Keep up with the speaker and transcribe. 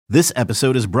This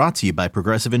episode is brought to you by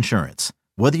Progressive Insurance.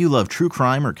 Whether you love true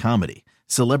crime or comedy,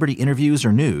 celebrity interviews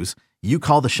or news, you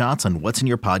call the shots on what's in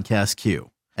your podcast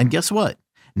queue. And guess what?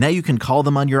 Now you can call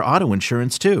them on your auto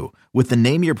insurance too with the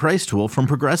Name Your Price tool from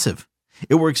Progressive.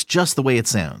 It works just the way it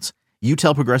sounds. You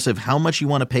tell Progressive how much you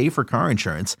want to pay for car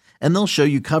insurance, and they'll show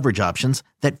you coverage options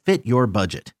that fit your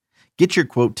budget. Get your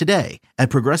quote today at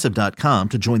Progressive.com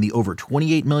to join the over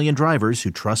 28 million drivers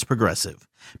who trust Progressive.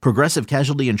 Progressive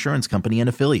Casualty Insurance Company and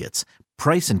Affiliates.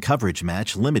 Price and coverage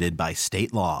match limited by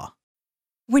state law.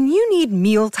 When you need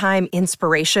mealtime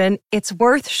inspiration, it's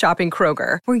worth shopping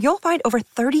Kroger, where you'll find over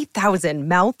 30,000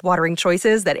 mouth-watering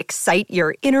choices that excite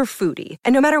your inner foodie.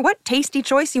 And no matter what tasty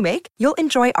choice you make, you'll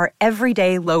enjoy our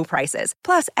everyday low prices,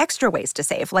 plus extra ways to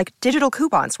save, like digital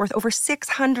coupons worth over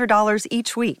 $600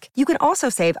 each week. You can also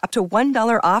save up to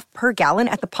 $1 off per gallon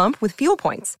at the pump with fuel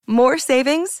points. More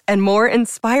savings and more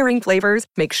inspiring flavors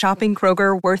make shopping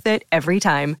Kroger worth it every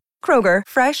time. Kroger,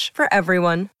 fresh for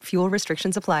everyone. Fuel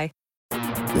restrictions apply.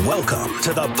 Welcome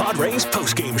to the Padres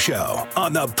Postgame Show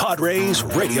on the Padres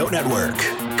Radio Network.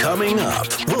 Coming up,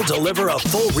 we'll deliver a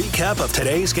full recap of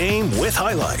today's game with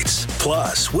highlights.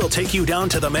 Plus, we'll take you down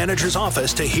to the manager's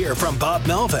office to hear from Bob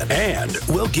Melvin. And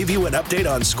we'll give you an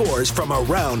update on scores from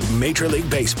around Major League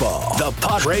Baseball. The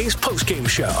Padres Postgame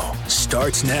Show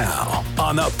starts now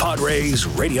on the Padres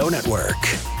Radio Network.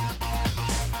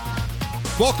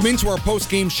 Welcome into our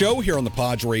post-game show here on the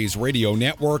Padres Radio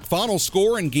Network. Final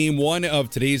score in Game 1 of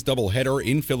today's doubleheader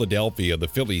in Philadelphia. The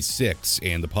Phillies 6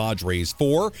 and the Padres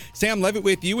 4. Sam Levitt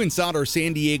with you inside our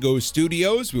San Diego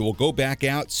studios. We will go back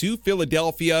out to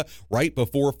Philadelphia right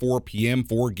before 4 p.m.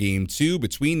 for Game 2.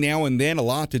 Between now and then, a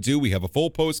lot to do. We have a full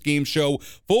post-game show,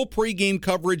 full pregame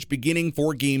coverage beginning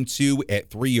for Game 2 at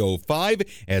 3:05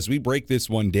 as we break this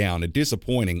one down. A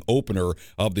disappointing opener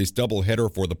of this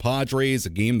doubleheader for the Padres, a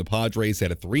game the Padres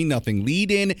had a 3-0 lead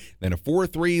in, then a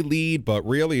 4-3 lead, but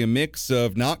really a mix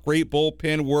of not great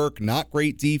bullpen work, not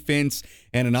great defense,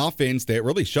 and an offense that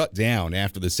really shut down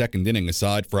after the second inning,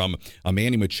 aside from a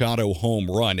Manny Machado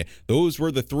home run. Those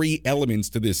were the three elements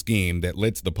to this game that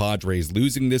led to the Padres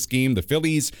losing this game. The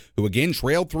Phillies, who again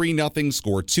trailed 3-0,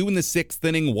 scored 2 in the 6th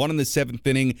inning, 1 in the 7th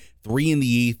inning, 3 in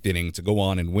the 8th inning to go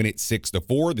on and win it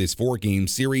 6-4. This 4-game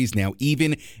series now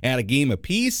even at a game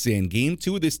apiece, and Game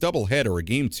 2 of this doubleheader, a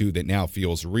Game 2 that now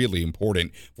feels really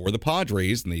important for the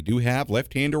Padres, and they do have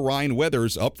left-hander Ryan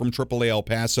Weathers up from AAA El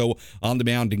Paso on the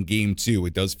mound in Game 2.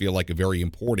 It does feel like a very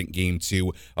important Game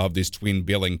 2 of this twin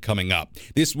billing coming up.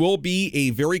 This will be a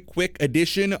very quick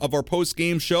edition of our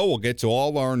post-game show. We'll get to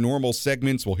all our normal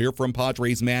segments. We'll hear from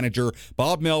Padres manager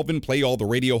Bob Melvin, play all the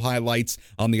radio highlights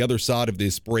on the other side of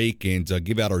this break, and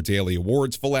give out our daily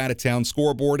awards, full out-of-town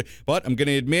scoreboard. But I'm going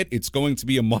to admit it's going to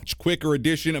be a much quicker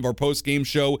edition of our post-game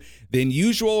show than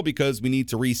usual because we need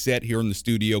to reset here in the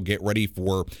studio, get ready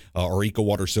for our Eco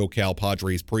Water SoCal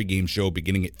Padres pregame show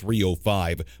beginning at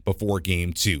 3:05 before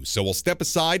Game 2. So we'll step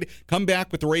aside, come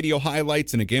back with the radio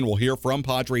highlights, and again, we'll hear from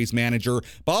Padres manager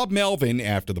Bob Melvin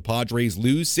after the Padres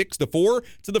lose 6-4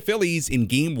 to the Phillies in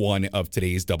Game 1 of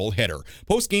today's doubleheader.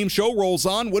 Post-game show rolls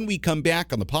on when we come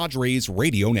back on the Padres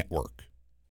Radio Network.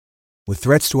 With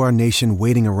threats to our nation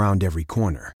waiting around every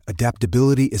corner,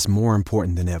 adaptability is more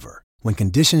important than ever. When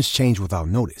conditions change without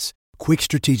notice, quick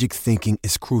strategic thinking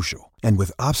is crucial. And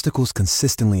with obstacles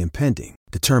consistently impending,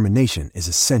 determination is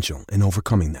essential in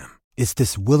overcoming them. It's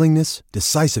this willingness,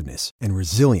 decisiveness, and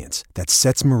resilience that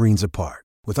sets Marines apart.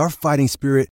 With our fighting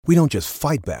spirit, we don't just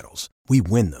fight battles, we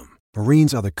win them.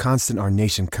 Marines are the constant our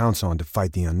nation counts on to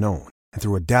fight the unknown. And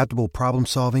through adaptable problem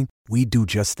solving, we do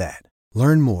just that.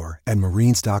 Learn more at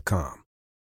marines.com.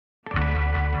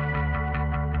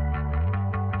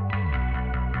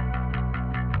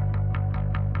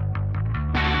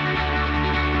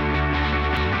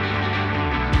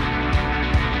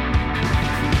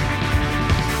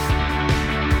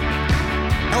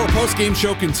 Our post-game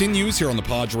show continues here on the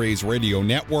Padres Radio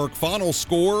Network. Final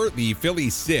score, the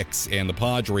Phillies 6 and the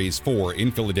Padres 4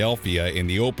 in Philadelphia in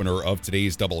the opener of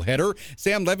today's doubleheader.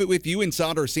 Sam Levitt with you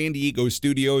inside our San Diego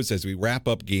studios as we wrap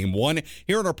up Game 1.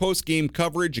 Here on our post-game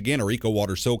coverage, again, our Eco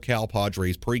Water SoCal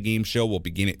Padres pregame show will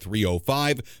begin at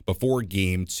 3:05 before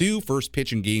Game 2. First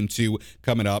pitch in Game 2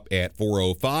 coming up at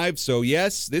 4:05. So,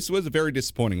 yes, this was a very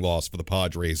disappointing loss for the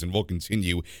Padres, and we'll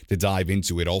continue to dive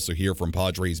into it. Also hear from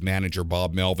Padres manager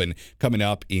Bob Melvin coming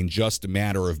up in just a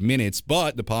matter of minutes,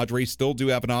 but the Padres still do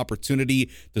have an opportunity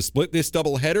to split this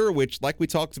doubleheader, which, like we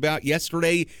talked about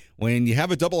yesterday, when you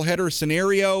have a doubleheader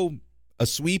scenario, A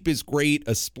sweep is great.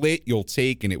 A split you'll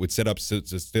take, and it would set up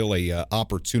still a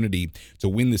opportunity to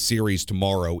win the series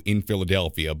tomorrow in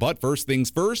Philadelphia. But first things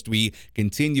first, we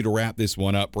continue to wrap this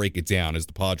one up, break it down as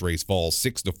the Padres fall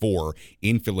 6-4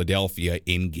 in Philadelphia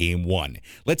in Game 1.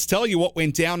 Let's tell you what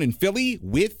went down in Philly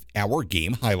with our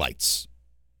game highlights.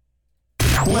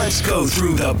 Let's go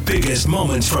through the biggest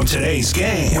moments from today's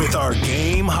game with our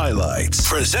game highlights.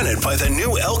 Presented by the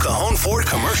new El Cajon Ford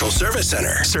Commercial Service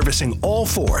Center, servicing all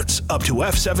Fords up to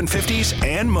F-750s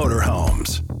and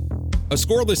motorhomes. A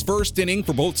scoreless first inning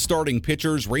for both starting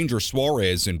pitchers, Ranger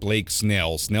Suarez and Blake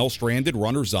Snell. Snell stranded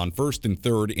runners on first and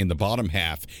third in the bottom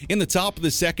half. In the top of the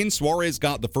second, Suarez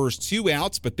got the first 2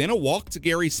 outs, but then a walk to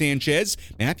Gary Sanchez.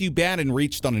 Matthew Batten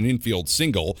reached on an infield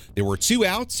single. There were 2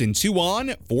 outs and 2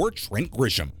 on for Trent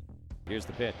Grisham. Here's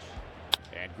the pitch.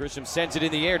 And Grisham sends it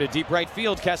in the air to deep right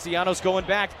field. Castellanos going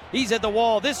back. He's at the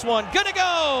wall. This one gonna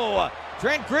go!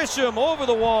 Trent Grisham over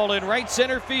the wall in right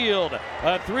center field.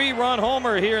 A 3-run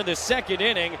homer here in the second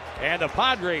inning, and the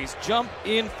Padres jump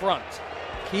in front.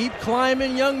 Keep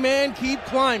climbing, young man, keep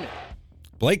climbing.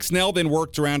 Blake Snell then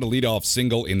worked around a leadoff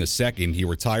single in the second. He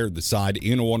retired the side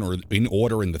in order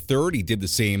in the third. He did the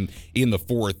same in the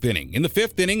fourth inning. In the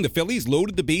fifth inning, the Phillies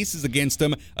loaded the bases against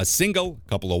him. A single, a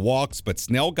couple of walks, but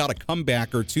Snell got a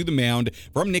comebacker to the mound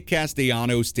from Nick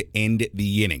Castellanos to end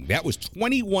the inning. That was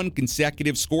 21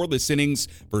 consecutive scoreless innings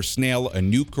for Snell, a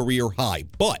new career high.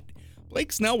 But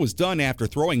Blake Snell was done after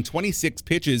throwing 26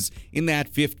 pitches in that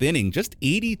fifth inning, just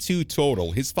 82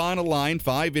 total. His final line,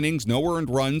 5 innings, no earned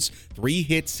runs, 3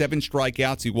 hits, 7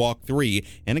 strikeouts. He walked 3.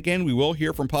 And again, we will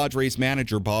hear from Padres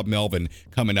manager Bob Melvin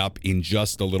coming up in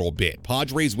just a little bit.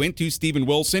 Padres went to Steven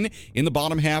Wilson in the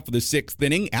bottom half of the sixth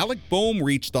inning. Alec Boehm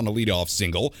reached on a leadoff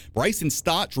single. Bryson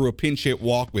Stott drew a pinch hit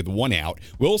walk with 1 out.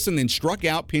 Wilson then struck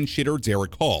out pinch hitter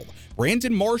Derek Hall.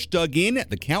 Brandon Marsh dug in.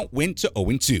 The count went to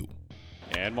 0-2.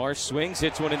 And Marsh swings,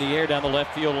 hits one in the air down the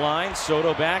left field line.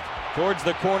 Soto back towards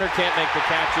the corner, can't make the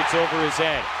catch. It's over his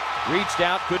head. Reached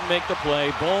out, couldn't make the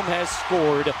play. Boehm has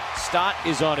scored. Stott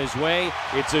is on his way.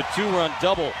 It's a 2-run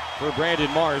double for Brandon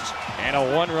Marsh and a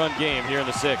 1-run game here in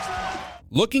the sixth.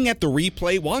 Looking at the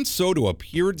replay, Juan Soto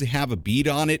appeared to have a beat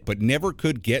on it, but never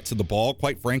could get to the ball.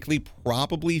 Quite frankly,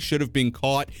 probably should have been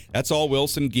caught. That's all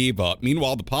Wilson gave up.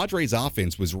 Meanwhile, the Padres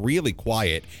offense was really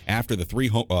quiet after the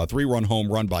 3-run home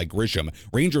run by Grisham.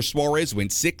 Ranger Suarez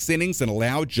went 6 innings and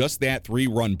allowed just that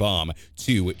 3-run bomb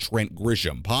to Trent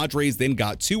Grisham. Padres then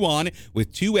got 2 on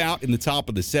with 2 out in the top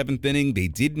of the 7th inning. They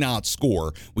did not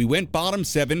score. We went bottom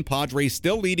 7. Padres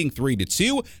still leading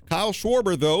 3-2. Kyle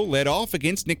Schwarber, though, led off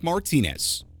against Nick Martinez.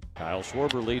 Kyle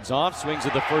Schwarber leads off, swings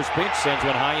at the first pitch, sends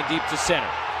one high and deep to center.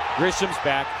 Grisham's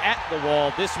back at the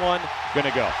wall. This one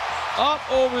gonna go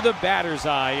up over the batter's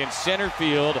eye in center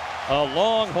field. A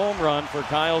long home run for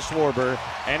Kyle Schwarber,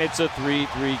 and it's a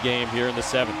 3-3 game here in the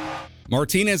 7th.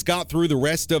 Martinez got through the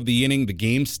rest of the inning. The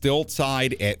game still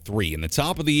tied at 3. In the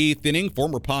top of the 8th inning,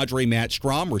 former Padre Matt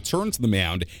Strahm returned to the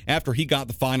mound after he got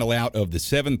the final out of the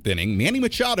 7th inning. Manny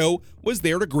Machado was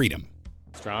there to greet him.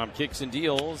 Strahm kicks and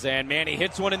deals, and Manny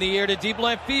hits one in the air to deep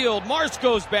left field. Marsh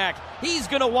goes back. He's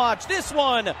going to watch. This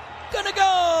one going to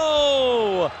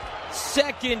go!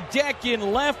 Second deck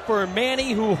in left for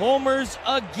Manny, who homers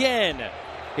again.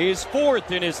 His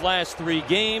 4th in his last 3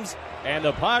 games, and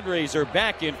the Padres are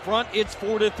back in front. It's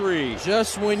 4-3.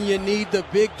 Just when you need the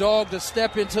big dog to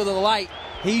step into the light,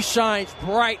 he shines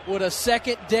bright with a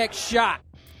second deck shot.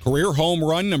 Career home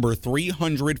run number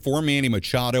 300 for Manny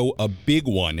Machado, a big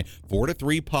one.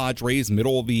 4-3 Padres,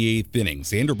 middle of the 8th inning.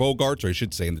 Xander Bogaerts, or I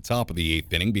should say in the top of the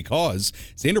 8th inning, because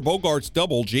Xander Bogaerts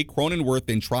doubled. Jake Cronenworth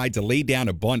then tried to lay down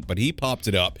a bunt, but he popped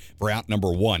it up for out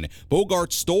number 1.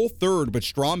 Bogaerts stole third, but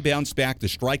Strahm bounced back to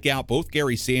strike out both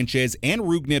Gary Sanchez and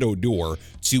Rougned Odor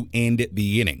to end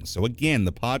the inning. So again,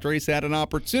 the Padres had an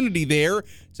opportunity there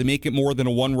to make it more than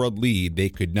a 1-run lead. They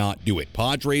could not do it.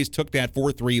 Padres took that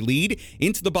 4-3 lead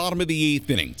into the bottom of the 8th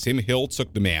inning. Tim Hill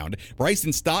took the mound.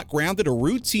 Bryson Stott grounded a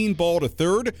routine ball to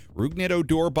third. Rougned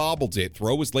Odor bobbled it.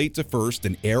 Throw was late to first.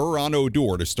 An error on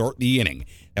Odor to start the inning.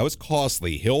 That was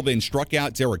costly. Hill then struck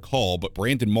out Derek Hall, but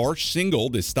Brandon Marsh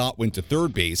singled as Stott went to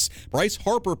third base. Bryce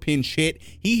Harper pinch hit.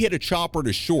 He hit a chopper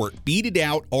to short, beat it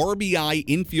out, RBI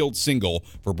infield single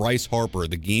for Bryce Harper.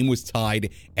 The game was tied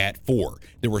at 4.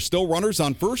 There were still runners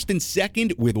on first and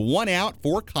second with 1 out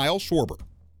for Kyle Schwarber.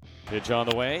 Pitch on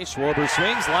the way. Schwarber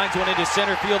swings, lines one into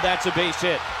center field. That's a base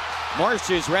hit. Marsh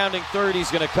is rounding third. He's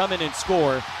going to come in and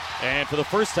score. And for the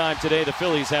first time today, the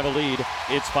Phillies have a lead.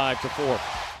 It's 5-4.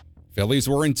 Phillies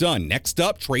weren't done. Next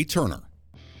up, Trey Turner.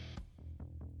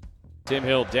 Tim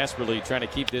Hill desperately trying to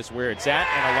keep this where it's at,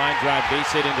 and a line drive base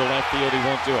hit into left field. He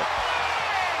won't do it.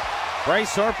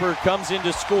 Bryce Harper comes in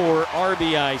to score.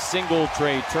 RBI single,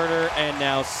 Trey Turner, and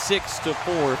now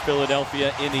 6-4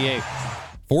 Philadelphia in the 8th.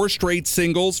 4 straight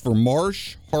singles for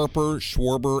Marsh, Harper,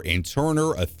 Schwarber, and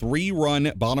Turner. A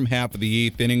 3-run bottom half of the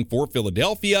 8th inning for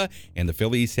Philadelphia, and the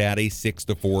Phillies had a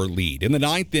 6-4 lead. In the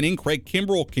 9th inning, Craig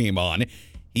Kimbrell came on.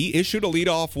 He issued a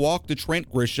leadoff walk to Trent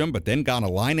Grisham, but then got a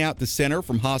line out to center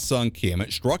from Ha-Sung Kim.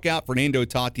 It struck out Fernando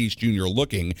Tatis Jr.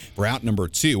 looking for out number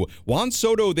 2. Juan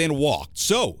Soto then walked.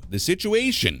 So, the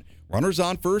situation: runners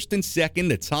on first and second,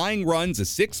 the tying runs, a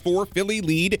 6-4 Philly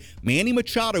lead. Manny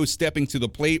Machado stepping to the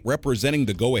plate representing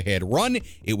the go-ahead run.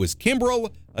 It was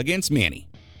Kimbrell against Manny.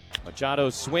 Machado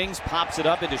swings, pops it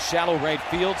up into shallow right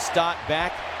field. Stott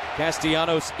back,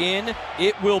 Castellanos in.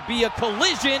 It will be a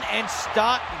collision, and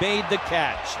Stott made the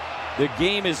catch. The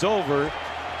game is over,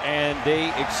 and they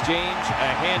exchange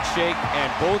a handshake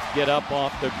and both get up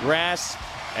off the grass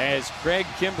as Craig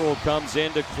Kimbrell comes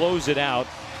in to close it out.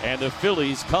 And the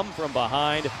Phillies come from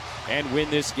behind and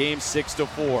win this game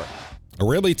 6-4. A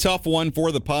really tough one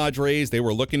for the Padres. They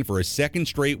were looking for a second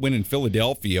straight win in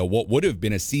Philadelphia, what would have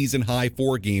been a season-high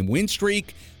 4-game win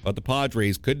streak, but the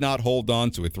Padres could not hold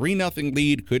on to a 3-0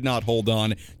 lead, could not hold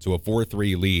on to a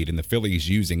 4-3 lead, and the Phillies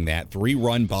using that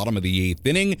 3-run bottom of the 8th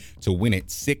inning to win it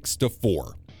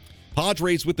 6-4.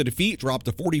 Padres with the defeat dropped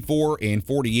to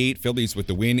 44-48. Phillies with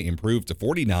the win improved to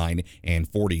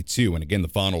 49-42. And again, the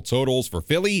final totals for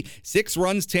Philly: 6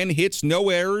 runs, 10 hits, no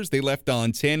errors. They left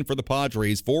on 10 for the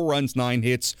Padres. 4 runs, 9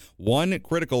 hits, 1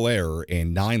 critical error,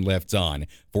 and 9 left on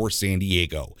for San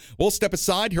Diego. We'll step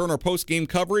aside here in our post-game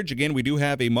coverage. Again, we do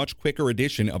have a much quicker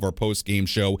edition of our post-game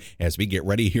show as we get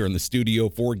ready here in the studio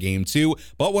for Game 2.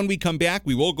 But when we come back,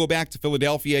 we will go back to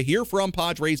Philadelphia, hear from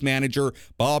Padres manager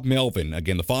Bob Melvin.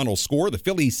 Again, the final score: the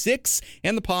Phillies 6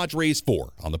 and the Padres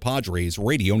 4 on the Padres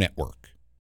Radio Network.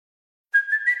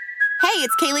 Hey,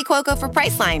 it's Kaylee Cuoco for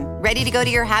Priceline. Ready to go to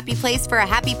your happy place for a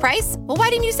happy price? Well, why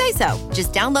didn't you say so?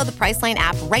 Just download the Priceline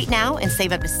app right now and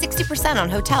save up to 60% on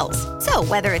hotels. So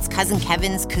whether it's Cousin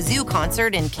Kevin's Kazoo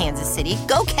Concert in Kansas City,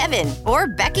 go Kevin, or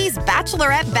Becky's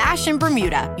Bachelorette Bash in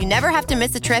Bermuda, you never have to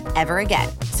miss a trip ever again.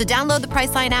 So download the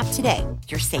Priceline app today.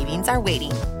 Your savings are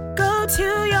waiting. Go to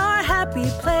your happy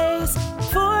place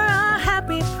for a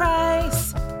happy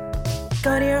price.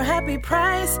 Go to your happy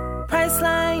price,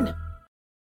 Priceline.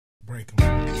 Break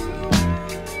 'em.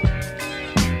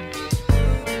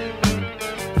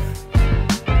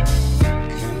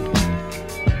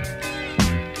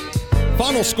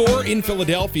 Final score in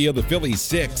Philadelphia: the Phillies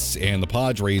 6 and the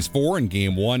Padres 4 in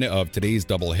Game 1 of today's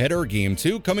doubleheader. Game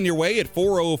 2 coming your way at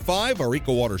 4:05. Our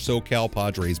EcoWater SoCal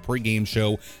Padres pregame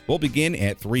show will begin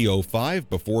at 3:05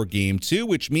 before Game 2,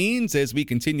 which means as we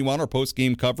continue on our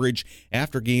postgame coverage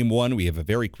after Game 1, we have a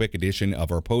very quick edition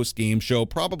of our postgame show.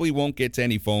 Probably won't get to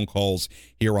any phone calls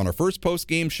here on our first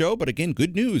postgame show, but again,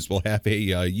 good news. We'll have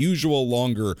a usual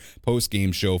longer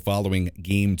postgame show following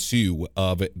Game 2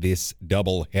 of this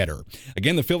doubleheader.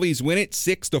 Again, the Phillies win it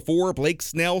 6-4. Blake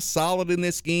Snell solid in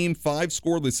this game. 5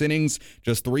 scoreless innings,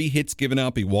 just 3 hits given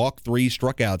up. He walked 3,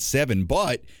 struck out 7,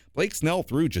 but Blake Snell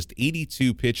threw just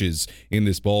 82 pitches in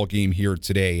this ball game here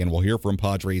today, and we'll hear from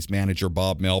Padres manager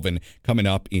Bob Melvin coming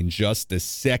up in just a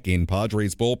second.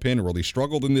 Padres bullpen really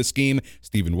struggled in this game.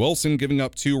 Steven Wilson giving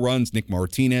up 2 runs. Nick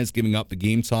Martinez giving up the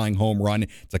game-tying home run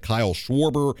to Kyle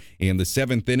Schwarber in the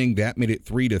 7th inning. That made it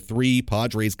 3-3.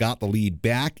 Padres got the lead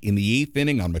back in the 8th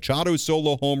inning on Machado's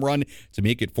solo home run to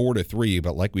make it 4-3.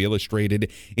 But like we illustrated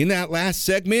in that last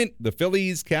segment, the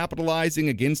Phillies capitalizing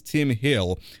against Tim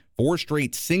Hill. 4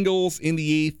 straight singles in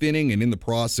the 8th inning, and in the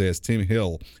process, Tim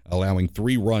Hill allowing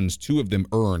 3 runs, 2 of them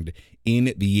earned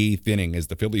in the 8th inning. As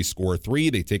the Phillies score 3,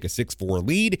 they take a 6-4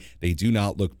 lead. They do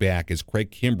not look back as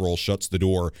Craig Kimbrell shuts the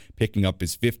door, picking up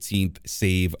his 15th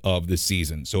save of the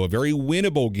season. So a very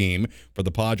winnable game for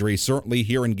the Padres, certainly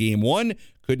here in Game 1.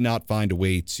 Could not find a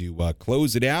way to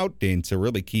close it out and to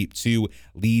really keep 2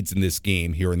 leads in this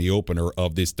game here in the opener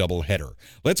of this doubleheader.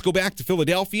 Let's go back to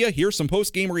Philadelphia. Here's some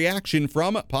post-game reaction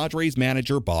from Padres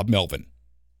manager Bob Melvin.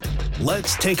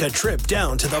 Let's take a trip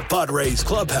down to the Padres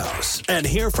clubhouse and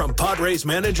hear from Padres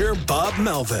manager Bob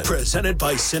Melvin. Presented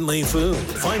by Sinley Food.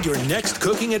 Find your next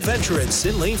cooking adventure at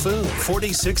Sinley Food,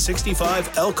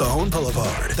 4665 El Cajon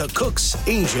Boulevard, the Cook's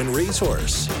Asian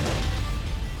Resource.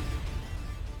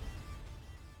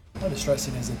 What is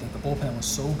stressing is that the bullpen was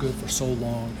so good for so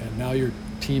long, and now your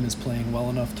team is playing well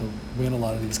enough to win a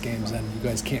lot of these games, and you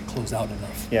guys can't close out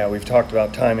enough. Yeah, we've talked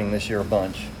about timing this year a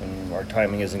bunch, and our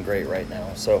timing isn't great right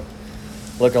now. So,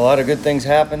 look, a lot of good things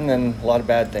happen and a lot of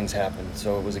bad things happen.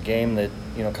 So it was a game that,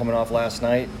 coming off last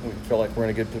night, we feel like we're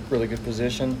in a really good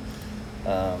position.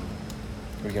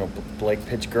 Blake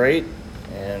pitched great.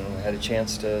 and we had a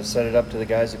chance to set it up to the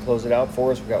guys that close it out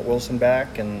for us. We got Wilson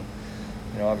back, and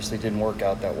obviously it didn't work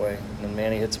out that way. And then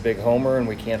Manny hits a big homer, and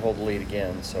we can't hold the lead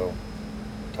again. So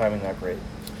timing not great.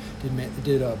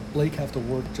 Did Blake have to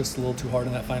work just a little too hard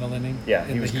in that final inning? Yeah,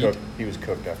 he was cooked. He was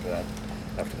cooked after that,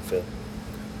 after the fifth.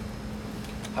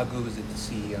 How good was it to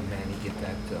see Manny get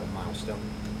that milestone?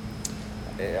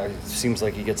 It seems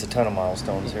like he gets a ton of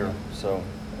milestones here. So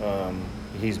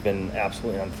he's been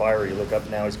absolutely on fire. You look up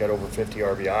now, he's got over 50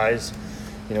 RBIs,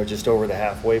 just over the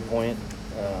halfway point.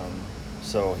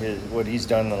 So what he's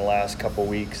done in the last couple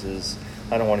weeks is,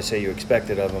 I don't want to say you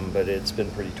expected of him, but it's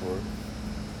been pretty torrid.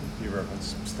 You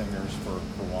referenced stingers for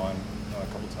one a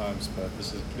couple times, but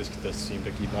this does seem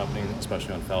to keep happening,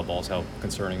 especially on foul balls. How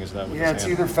concerning is that? Yeah, it's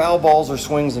either foul balls or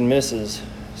swings and misses.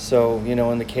 So,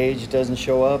 in the cage, it doesn't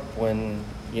show up. When,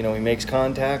 he makes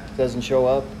contact, it doesn't show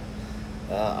up.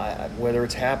 Whether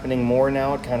it's happening more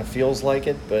now, it kind of feels like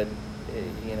it, but,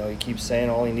 he keeps saying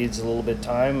all he needs is a little bit of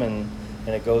time, and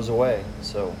it goes away.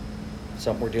 So,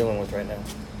 something we're dealing with right now.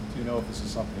 Do you know if this is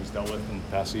something he's dealt with in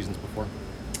past seasons before?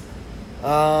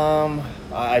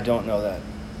 I don't know that.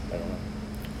 I don't know.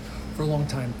 For a long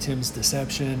time, Tim's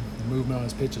deception, the movement on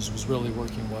his pitches was really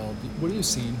working well. What have you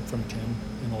seen from Tim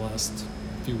in the last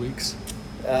few weeks?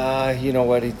 You know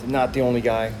what? He's not the only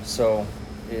guy. So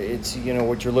it's,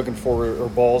 what you're looking for are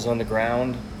balls on the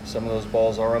ground. Some of those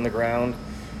balls are on the ground.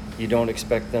 You don't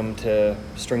expect them to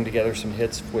string together some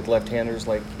hits with left-handers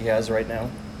like he has right now.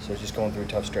 So he's just going through a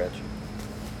tough stretch.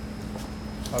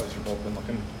 How has your bullpen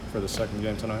looking for the second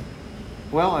game tonight?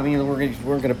 Well, we're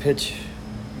going to pitch.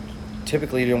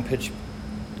 Typically, you don't pitch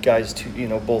guys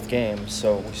to both games.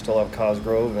 So we still have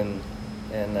Cosgrove and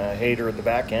Hader at the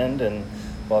back end, and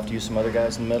we'll have to use some other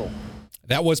guys in the middle.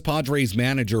 That was Padres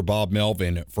manager Bob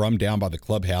Melvin from down by the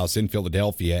clubhouse in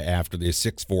Philadelphia after the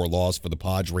 6-4 loss for the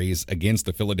Padres against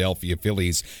the Philadelphia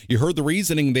Phillies. You heard the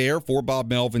reasoning there for Bob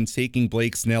Melvin taking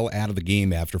Blake Snell out of the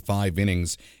game after 5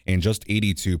 innings and just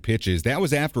 82 pitches. That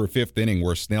was after a 5th inning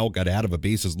where Snell got out of a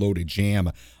bases-loaded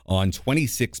jam on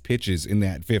 26 pitches in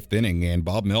that 5th inning, and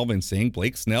Bob Melvin saying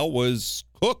Blake Snell was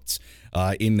cooked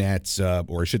in that,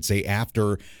 or I should say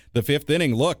after the 5th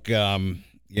inning. Look,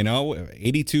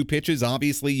 82 pitches,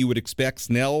 obviously you would expect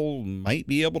Snell might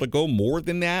be able to go more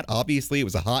than that. Obviously, it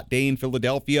was a hot day in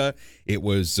Philadelphia. It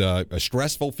was a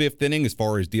stressful 5th inning as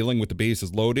far as dealing with the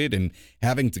bases loaded and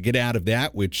having to get out of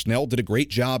that, which Snell did a great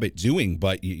job at doing.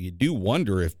 But you do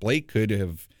wonder if Blake could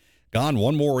have gone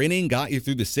one more inning, got you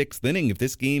through the 6th inning, if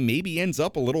this game maybe ends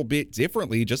up a little bit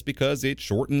differently just because it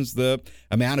shortens the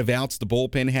amount of outs the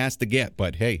bullpen has to get.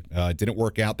 But hey, it didn't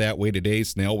work out that way today.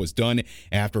 Snell was done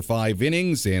after 5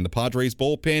 innings, and the Padres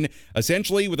bullpen,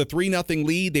 essentially with a 3-0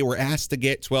 lead, they were asked to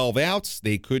get 12 outs.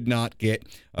 They could not get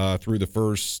through the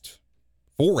first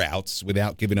 4 outs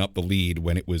without giving up the lead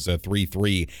when it was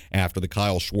 3-3 after the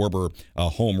Kyle Schwarber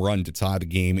home run to tie the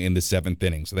game in the 7th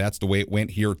inning. So that's the way it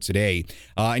went here today.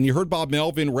 And you heard Bob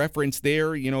Melvin reference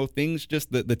there, things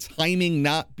just the timing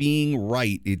not being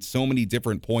right at so many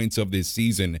different points of this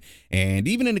season. And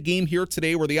even in a game here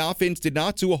today where the offense did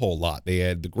not do a whole lot. They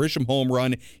had the Grisham home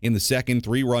run in the 2nd,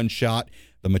 3-run shot.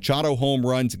 The Machado home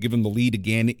run to give them the lead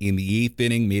again in the 8th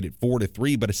inning made it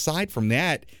 4-3. But aside from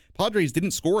that, Padres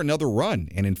didn't score another run.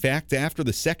 And in fact, after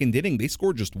the 2nd inning, they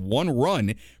scored just 1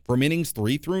 run from innings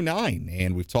 3 through 9.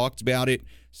 And we've talked about it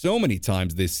so many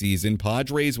times this season.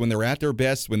 Padres, when they're at their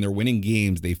best, when they're winning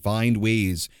games, they find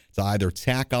ways to either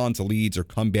tack on to leads or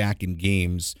come back in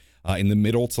games in the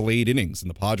middle to late innings. And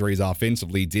the Padres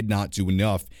offensively did not do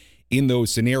enough in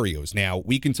those scenarios. Now,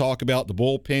 we can talk about the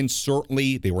bullpen.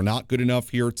 Certainly, they were not good enough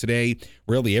here today.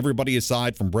 Really, everybody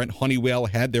aside from Brent Honeywell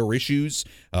had their issues,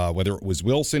 whether it was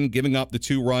Wilson giving up the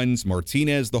 2 runs,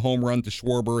 Martinez the home run to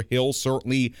Schwarber. Hill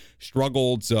certainly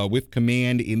struggled with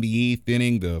command in the 8th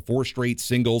inning. The 4 straight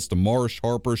singles to Marsh,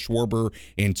 Harper, Schwarber,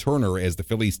 and Turner as the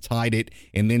Phillies tied it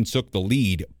and then took the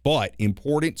lead. But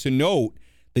important to note,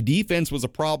 the defense was a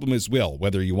problem as well,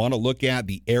 whether you want to look at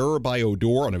the error by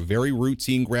Odor on a very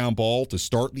routine ground ball to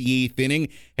start the 8th inning.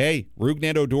 Hey,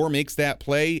 Rougned Odor makes that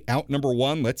play, out number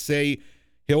 1. Let's say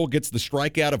Hill gets the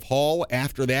strikeout of Hall.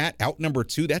 After that, out number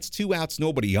 2. That's 2 outs,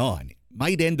 nobody on.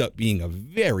 Might end up being a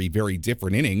very, very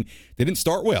different inning. Didn't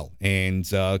start well. And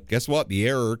guess what? The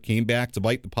error came back to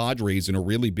bite the Padres in a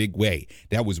really big way.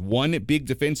 That was one big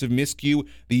defensive miscue.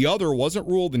 The other wasn't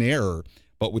ruled an error.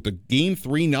 But with the game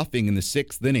 3-0 in the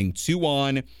 6th inning, 2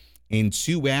 on and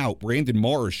 2 out, Brandon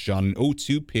Marsh on an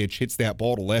 0-2 pitch hits that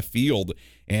ball to left field.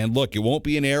 And look, it won't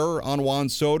be an error on Juan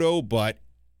Soto, but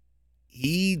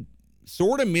he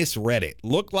sort of misread it.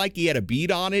 Looked like he had a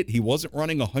beat on it. He wasn't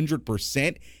running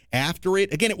 100% after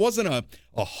it. Again, it wasn't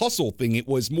a hustle thing. It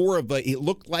was more of it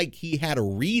looked like he had a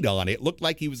read on it. It looked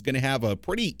like he was going to have a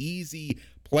pretty easy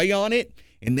play on it.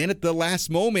 And then at the last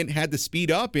moment had to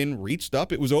speed up and reached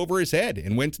up. It was over his head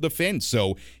and went to the fence.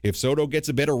 So if Soto gets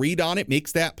a better read on it,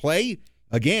 makes that play,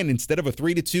 again, instead of a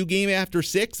 3-2 game after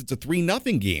 6, it's a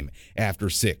 3-0 game after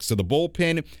 6. So the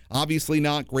bullpen, obviously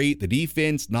not great. The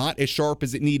defense, not as sharp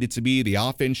as it needed to be. The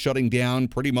offense shutting down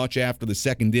pretty much after the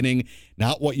second inning.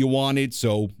 Not what you wanted.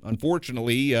 So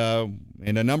unfortunately,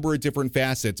 in a number of different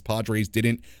facets, Padres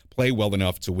didn't play well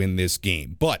enough to win this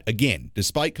game. But again,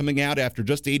 despite coming out after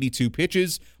just 82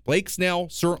 pitches, Blake Snell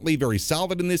certainly very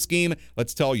solid in this game.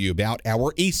 Let's tell you about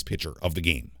our ace pitcher of the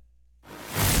game.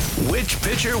 Which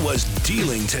pitcher was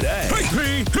dealing today?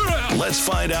 Let's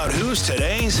find out who's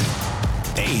today's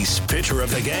ace pitcher of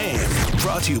the game.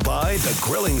 Brought to you by The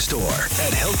Grilling Store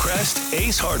at Hillcrest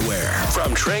Ace Hardware.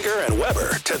 From Traeger and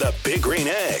Weber to the Big Green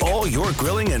Egg, all your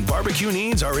grilling and barbecue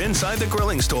needs are inside The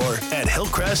Grilling Store at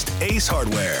Hillcrest Ace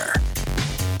Hardware.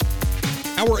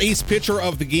 Our ace pitcher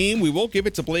of the game, we will give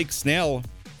it to Blake Snell.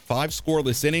 5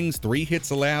 scoreless innings, 3 hits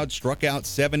allowed, struck out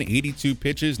 7, 82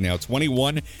 pitches, now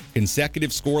 21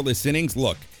 consecutive scoreless innings.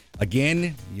 Look,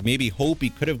 again, you maybe hope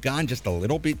he could have gone just a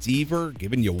little bit deeper,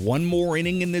 given you one more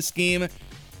inning in this game.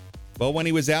 But when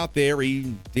he was out there,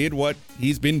 he did what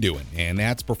he's been doing, and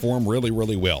that's performed really,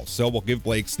 really well. So we'll give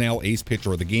Blake Snell ace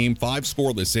pitcher of the game, 5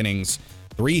 scoreless innings,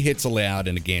 3 hits allowed,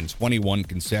 and again, 21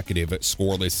 consecutive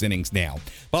scoreless innings now.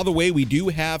 By the way, we do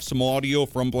have some audio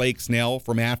from Blake Snell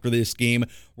from after this game.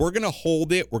 We're going to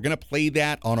hold it. We're going to play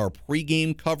that on our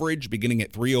pregame coverage beginning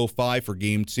at 3:05 for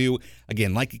Game 2.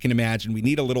 Again, like you can imagine, we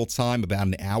need a little time, about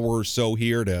an hour or so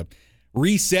here to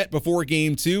reset before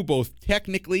Game 2, both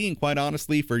technically and quite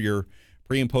honestly for your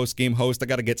pre- and post-game host. I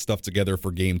got to get stuff together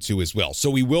for Game 2 as well. So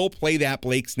we will play that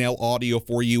Blake Snell audio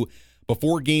for you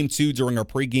before Game 2 during our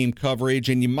pregame coverage,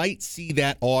 and you might see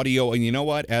that audio. And you know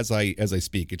what? As I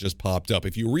speak, it just popped up.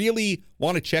 If you really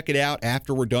want to check it out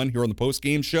after we're done here on the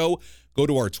postgame show, go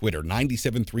to our Twitter,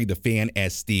 97.3 The Fan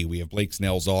SD. We have Blake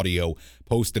Snell's audio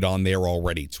posted on there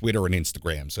already, Twitter and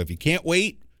Instagram. So if you can't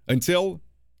wait until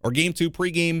our Game 2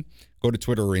 pregame, go to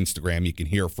Twitter or Instagram. You can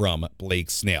hear from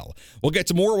Blake Snell. We'll get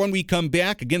to more when we come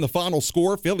back. Again, the final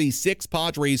score, Phillies 6,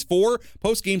 Padres 4.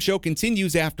 Postgame show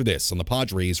continues after this on the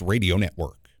Padres Radio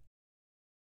Network.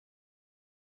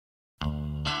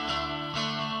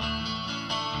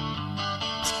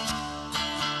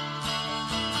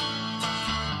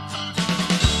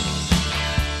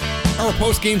 Our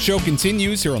post-game show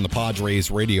continues here on the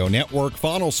Padres Radio Network.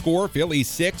 Final score, Phillies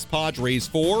 6, Padres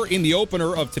 4 in the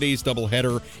opener of today's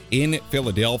doubleheader in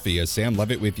Philadelphia. Sam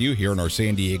Levitt with you here in our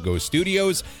San Diego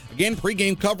studios. Again,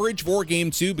 pregame coverage for Game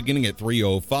 2 beginning at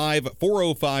 3:05,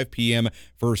 4:05 p.m.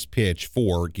 first pitch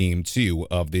for Game 2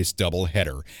 of this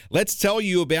doubleheader. Let's tell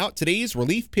you about today's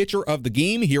relief pitcher of the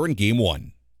game here in Game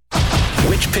 1.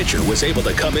 Which pitcher was able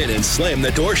to come in and slam the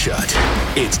door shut?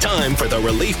 It's time for the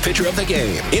relief pitcher of the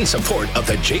game in support of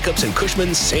the Jacobs &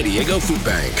 Cushman San Diego Food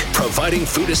Bank, providing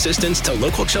food assistance to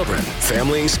local children,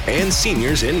 families, and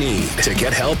seniors in need. To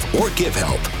get help or give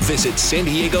help, visit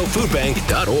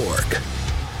SanDiegoFoodBank.org.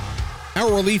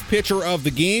 Our relief pitcher of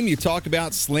the game, you talk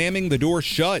about slamming the door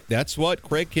shut. That's what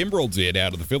Craig Kimbrell did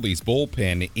out of the Phillies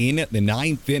bullpen in the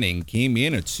 9th inning. Came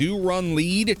in a 2-run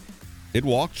lead, did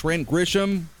walk Trent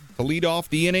Grisham to lead off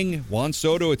the inning. Juan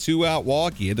Soto, a 2-out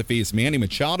walk. He had to face Manny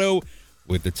Machado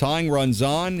with the tying runs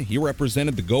on. He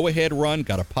represented the go-ahead run,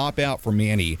 got a pop out for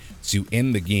Manny to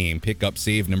end the game. Pick up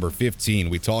save number 15.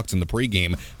 We talked in the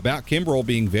pregame about Kimbrell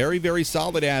being very, very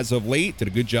solid as of late. Did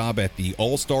a good job at the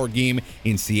All-Star game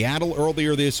in Seattle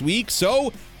earlier this week.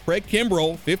 So Craig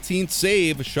Kimbrell, 15th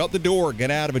save, shut the door, get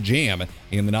out of a jam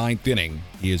in the 9th inning.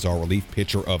 He is our relief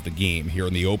pitcher of the game here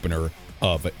in the opener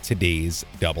of today's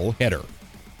doubleheader.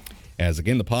 As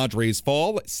again, the Padres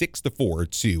fall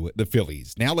 6-4 to the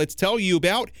Phillies. Now let's tell you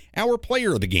about our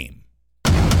player of the game.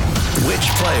 Which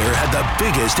player had the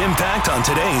biggest impact on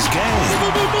today's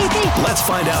game? Let's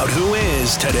find out who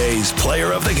is today's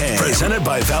player of the game. Presented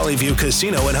by Valley View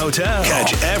Casino and Hotel.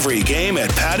 Catch every game at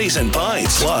Patties and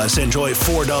Pints. Plus, enjoy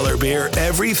 $4 beer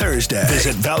every Thursday.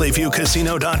 Visit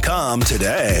valleyviewcasino.com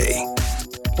today.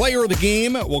 Player of the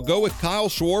game, we'll go with Kyle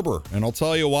Schwarber, and I'll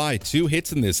tell you why. 2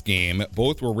 hits in this game.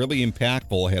 Both were really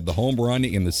impactful. Had the home run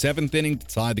in the 7th inning to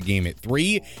tie the game at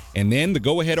 3, and then the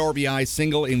go-ahead RBI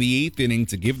single in the 8th inning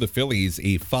to give the Phillies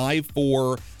a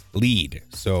 5-4 lead.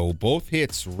 So both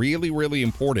hits really, really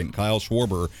important. Kyle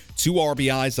Schwarber, 2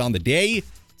 RBIs on the day,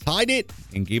 tied it,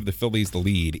 and gave the Phillies the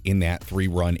lead in that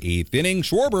 3-run 8th inning.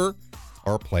 Schwarber,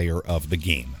 our player of the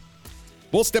game.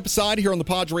 We'll step aside here on the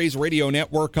Padres Radio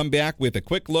Network, come back with a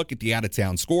quick look at the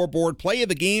out-of-town scoreboard, play of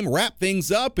the game, wrap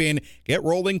things up, and get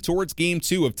rolling towards Game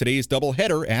 2 of today's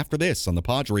doubleheader after this on the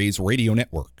Padres Radio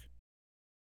Network.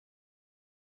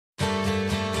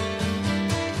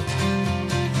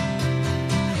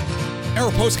 Our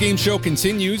postgame show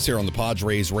continues here on the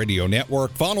Padres Radio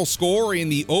Network. Final score in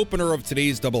the opener of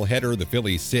today's doubleheader, the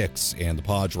Phillies 6 and the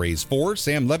Padres 4.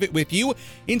 Sam Levitt with you.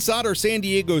 Inside our San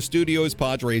Diego studios,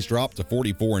 Padres dropped to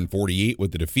 44-48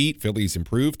 with the defeat. Phillies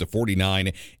improved to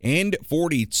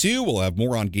 49-42. We'll have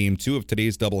more on Game 2 of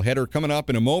today's doubleheader coming up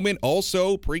in a moment.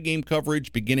 Also, pregame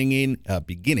coverage beginning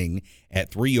at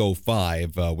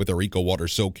 3:05 with our Eco Water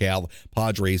SoCal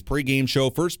Padres pregame show.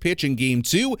 First pitch in Game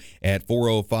 2 at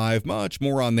 4:05. Much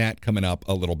more on that coming up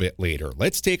a little bit later.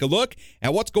 Let's take a look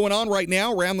at what's going on right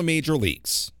now around the major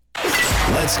leagues.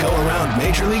 Let's go around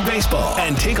Major League Baseball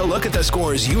and take a look at the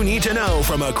scores you need to know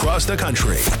from across the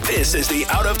country. This is the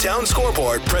Out of Town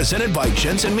Scoreboard presented by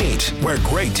Jensen Meat, where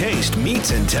great taste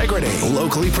meets integrity.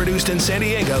 Locally produced in San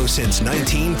Diego since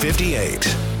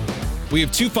 1958. We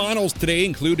have two finals today,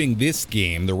 including this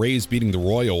game. The Rays beating the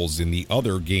Royals in the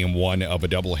other Game 1 of a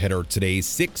doubleheader today,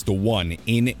 6-1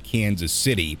 in Kansas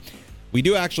City. We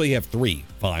do actually have three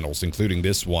finals, including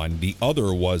this one. The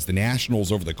other was the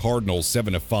Nationals over the Cardinals,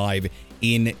 7-5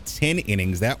 in 10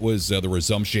 innings. That was the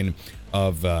resumption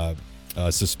of a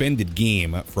suspended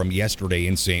game from yesterday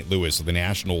in St. Louis. So the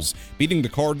Nationals beating the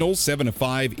Cardinals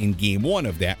 7-5 in Game 1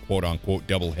 of that quote-unquote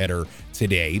doubleheader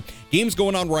today. Games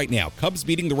going on right now. Cubs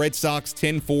beating the Red Sox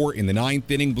 10-4 in the 9th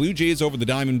inning. Blue Jays over the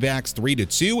Diamondbacks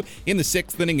 3-2 in the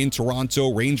 6th inning in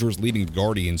Toronto. Rangers leading the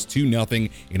Guardians 2-0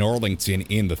 in Arlington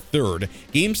in the 3rd.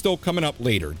 Games still coming up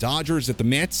later. Dodgers at the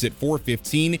Mets at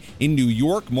 4:15 in New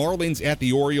York. Marlins at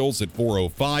the Orioles at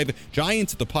 4:05.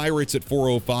 Giants at the Pirates at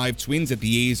 4:05. Twins at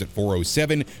the A's at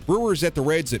 4:07. Brewers at the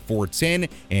Reds at 4:10.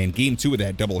 And Game 2 of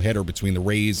that doubleheader between the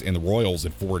Rays and the Royals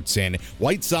at 4:10.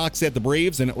 White Sox at the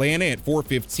Braves in Atlanta at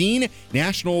 4:15.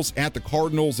 Nationals at the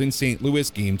Cardinals in St. Louis.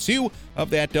 Game 2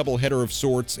 of that doubleheader of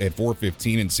sorts at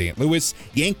 4:15 in St. Louis.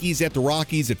 Yankees at the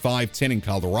Rockies at 5:10 in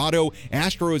Colorado.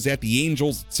 Astros at the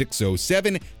Angels at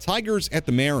 6:07. Tigers at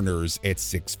the Mariners at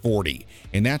 6:40.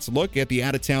 And that's a look at the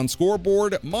out-of-town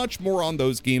scoreboard. Much more on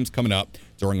those games coming up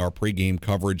during our pregame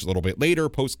coverage a little bit later,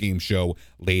 postgame show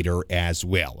later as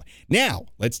well. Now,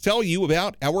 let's tell you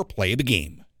about our play of the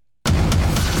game.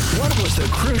 What was the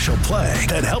crucial play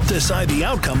that helped decide the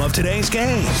outcome of today's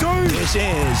game? This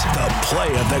is the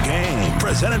play of the game,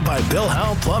 presented by Bill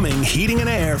Howe Plumbing, Heating and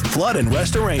Air, Flood and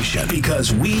Restoration,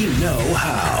 because we know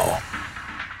how.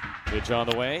 Pitch on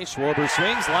the way. Schwarber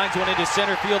swings, lines one into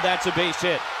center field. That's a base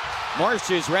hit.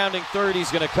 Marsh is rounding third. He's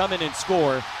going to come in and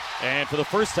score. And for the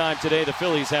first time today, the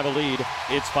Phillies have a lead.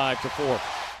 It's 5-4.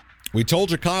 We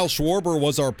told you Kyle Schwarber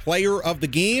was our player of the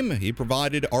game. He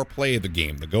provided our play of the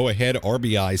game. The go-ahead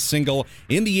RBI single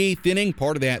in the 8th inning,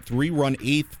 part of that 3-run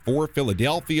 8th for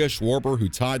Philadelphia. Schwarber, who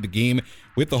tied the game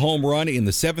with the home run in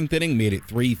the 7th inning, made it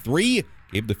 3-3.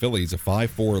 Gave the Phillies a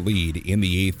 5-4 lead in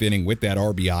the 8th inning with that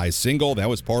RBI single. That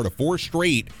was part of 4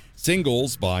 straight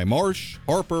singles by Marsh,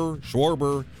 Harper,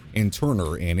 Schwarber, and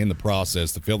Turner, and in the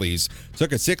process, the Phillies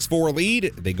took a 6-4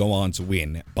 lead. They go on to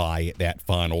win by that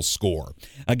final score.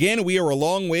 Again, we are a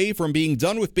long way from being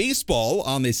done with baseball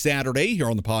on this Saturday here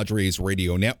on the Padres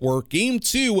Radio Network. Game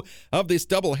 2 of this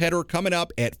doubleheader coming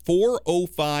up at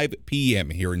 4:05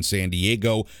 p.m. here in San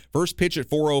Diego. First pitch at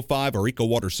 4:05, our Eco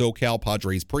Water SoCal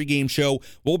Padres pregame show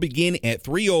will begin at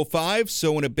 3:05,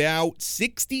 so in about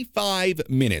 65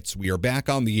 minutes, we are back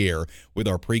on the air with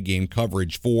our pregame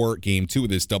coverage for Game 2 of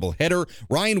this doubleheader.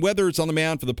 Ryan Weathers on the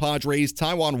mound for the Padres,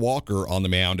 Taijuan Walker on the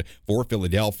mound for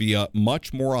Philadelphia.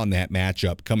 Much more on that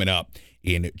matchup coming up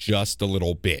in just a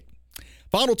little bit.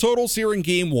 Final totals here in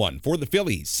Game 1. For the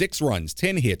Phillies, 6 runs,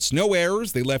 10 hits, no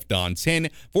errors. They left on 10.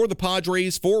 For the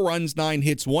Padres, 4 runs, 9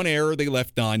 hits, 1 error. They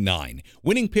left on 9.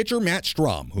 Winning pitcher, Matt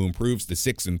Strahm, who improves to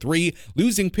 6-3.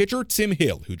 Losing pitcher, Tim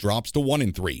Hill, who drops to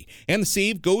 1-3. And the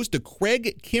save goes to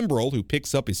Craig Kimbrell, who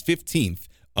picks up his 15th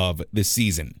of the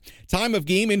season. Time of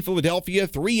game in Philadelphia,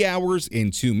 3 hours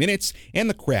and 2 minutes. And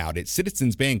the crowd at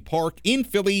Citizens Bank Park in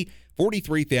Philly,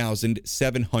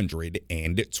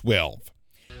 43,712.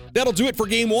 That'll do it for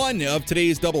Game 1 of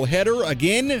today's doubleheader.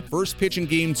 Again, first pitch in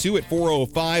Game 2 at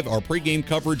 4:05. Our pregame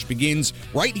coverage begins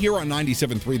right here on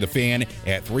 97.3 The Fan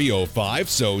at 3:05.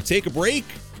 So take a break,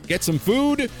 get some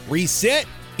food, reset.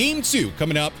 Game 2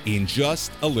 coming up in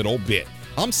just a little bit.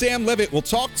 I'm Sam Levitt. We'll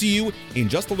talk to you in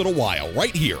just a little while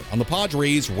right here on the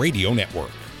Padres Radio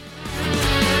Network.